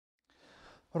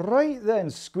Right then,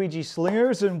 squeegee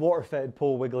slingers and water-fed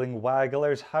pole wiggling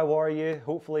wagglers, how are you?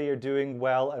 Hopefully you're doing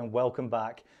well and welcome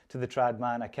back to the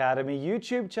Tradman Academy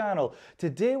YouTube channel.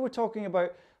 Today we're talking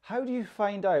about how do you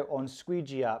find out on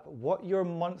Squeegee App what your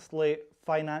monthly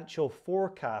financial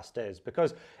forecast is,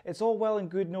 because it's all well and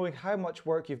good knowing how much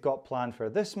work you've got planned for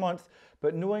this month,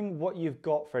 but knowing what you've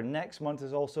got for next month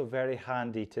is also very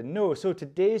handy to know. So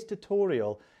today's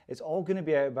tutorial is all going to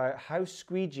be about how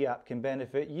Squeegee App can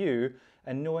benefit you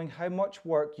and knowing how much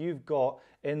work you've got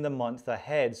in the month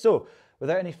ahead. So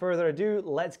without any further ado,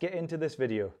 let's get into this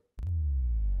video.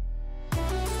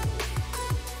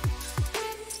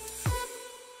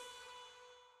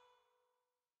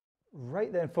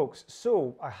 Right then folks,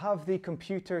 so I have the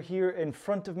computer here in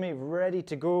front of me ready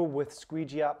to go with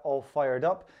Squeegee App all fired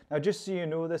up. Now just so you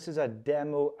know, this is a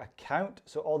demo account,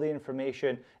 so all the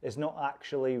information is not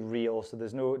actually real, so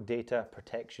there's no data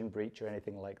protection breach or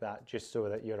anything like that, just so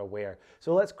that you're aware.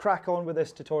 So let's crack on with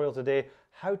this tutorial today,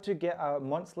 how to get a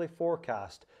monthly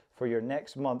forecast for your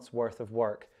next month's worth of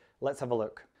work. Let's have a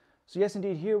look. So yes,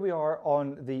 indeed, here we are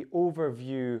on the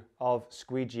overview of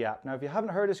Squeegee App. Now, if you haven't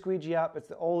heard of Squeegee App, it's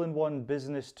the all-in-one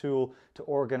business tool to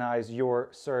organize your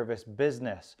service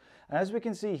business. And as we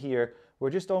can see here, we're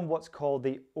just on what's called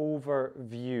the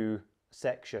overview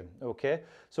section, okay?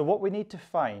 So what we need to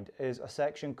find is a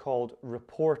section called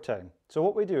reporting. So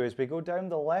what we do is we go down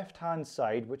the left-hand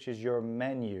side, which is your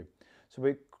menu. So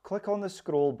we click on the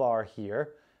scroll bar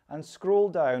here and scroll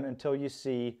down until you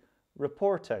see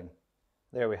reporting.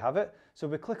 There we have it. So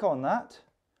we click on that,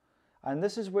 and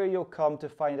this is where you'll come to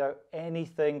find out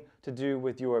anything to do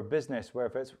with your business,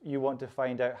 whether it's you want to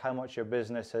find out how much your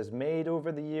business has made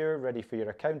over the year, ready for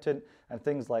your accountant and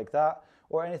things like that,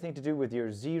 or anything to do with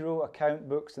your zero account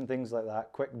books and things like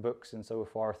that, QuickBooks and so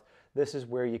forth. This is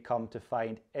where you come to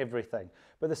find everything.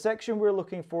 But the section we're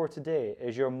looking for today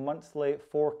is your monthly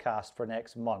forecast for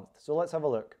next month. So let's have a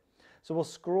look. So we'll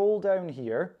scroll down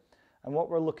here. And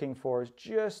what we're looking for is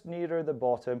just nearer the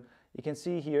bottom. You can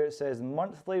see here it says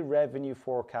monthly revenue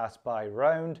forecast by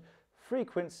round,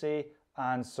 frequency,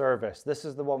 and service. This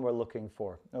is the one we're looking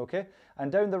for, okay?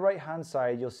 And down the right-hand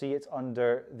side, you'll see it's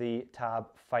under the tab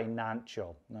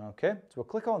Financial, okay? So we'll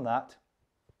click on that.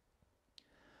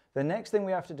 The next thing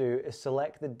we have to do is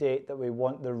select the date that we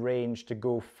want the range to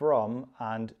go from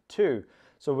and to.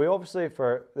 So we obviously,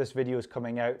 for this video is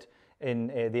coming out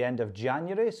in the end of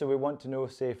January, so we want to know,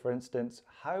 say for instance,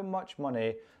 how much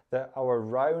money that our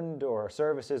round or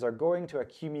services are going to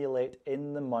accumulate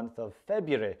in the month of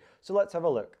February. So let's have a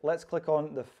look. Let's click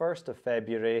on the 1st of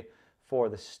February for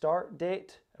the start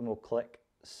date, and we'll click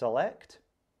select.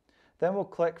 Then we'll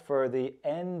click for the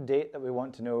end date that we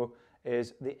want to know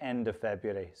is the end of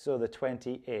February, so the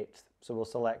 28th. So we'll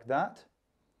select that.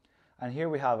 And here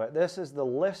we have it. This is the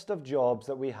list of jobs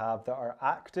that we have that are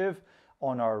active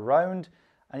on our round,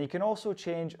 and you can also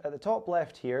change at the top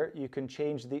left here, you can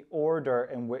change the order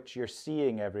in which you're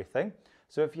seeing everything.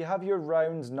 So if you have your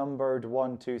rounds numbered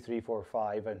 1, 2, 3, 4,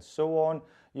 5 and so on,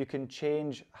 you can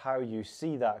change how you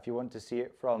see that if you want to see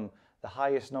it from the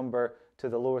highest number to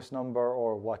the lowest number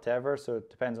or whatever, so it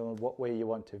depends on what way you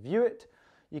want to view it.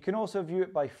 You can also view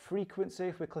it by frequency.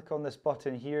 If we click on this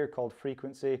button here called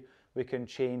frequency, we can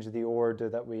change the order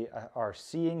that we are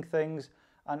seeing things.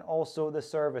 And also the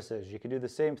services. You can do the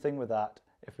same thing with that.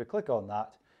 If we click on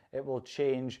that, it will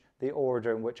change the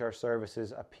order in which our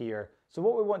services appear. So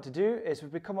what we want to do is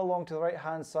if we come along to the right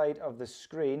hand side of the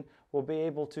screen, we'll be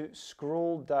able to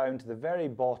scroll down to the very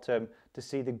bottom to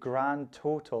see the grand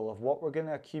total of what we're going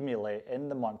to accumulate in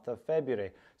the month of February.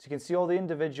 So you can see all the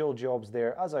individual jobs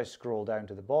there as I scroll down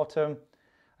to the bottom.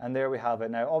 And there we have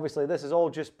it. Now obviously this is all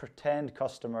just pretend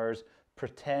customers,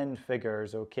 pretend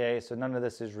figures, okay? So none of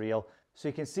this is real. So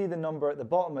you can see the number at the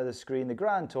bottom of the screen, the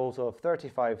grand total of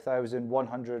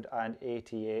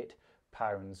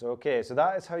 £35,188. Okay, so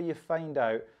that is how you find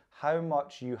out how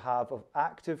much you have of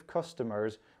active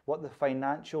customers, what the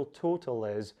financial total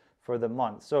is for the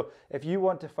month. So if you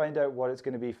want to find out what it's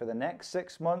going to be for the next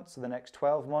 6 months or the next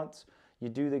 12 months, you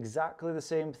do exactly the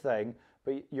same thing,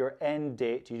 but your end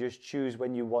date, you just choose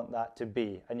when you want that to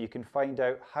be. And you can find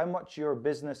out how much your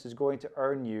business is going to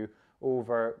earn you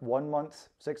over 1 month,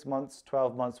 6 months,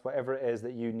 12 months, whatever it is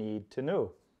that you need to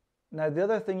know. Now the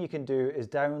other thing you can do is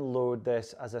download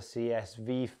this as a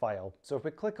CSV file. So if we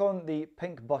click on the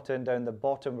pink button down the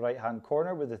bottom right hand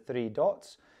corner with the 3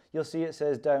 dots, you'll see it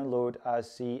says download as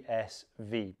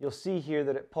CSV. You'll see here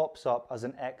that it pops up as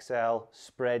an Excel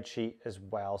spreadsheet as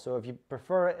well. So if you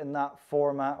prefer it in that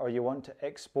format or you want to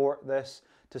export this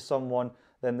to someone,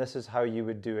 then this is how you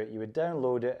would do it. You would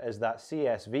download it as that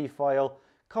CSV file,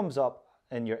 comes up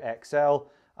in your Excel,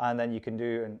 and then you can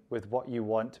do with what you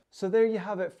want. So there you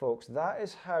have it, folks. That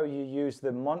is how you use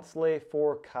the monthly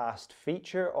forecast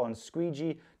feature on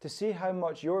Squeegee to see how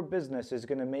much your business is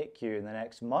going to make you in the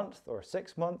next month or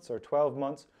 6 months or 12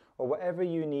 months or whatever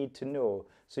you need to know,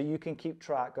 so you can keep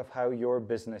track of how your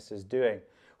business is doing.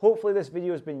 Hopefully this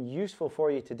video has been useful for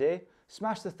you today.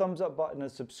 Smash the thumbs up button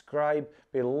and subscribe.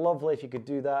 It'd be lovely if you could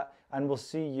do that, and we'll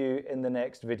see you in the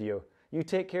next video. You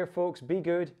take care, folks, be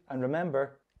good, and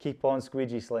remember, keep on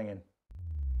squeegee slinging.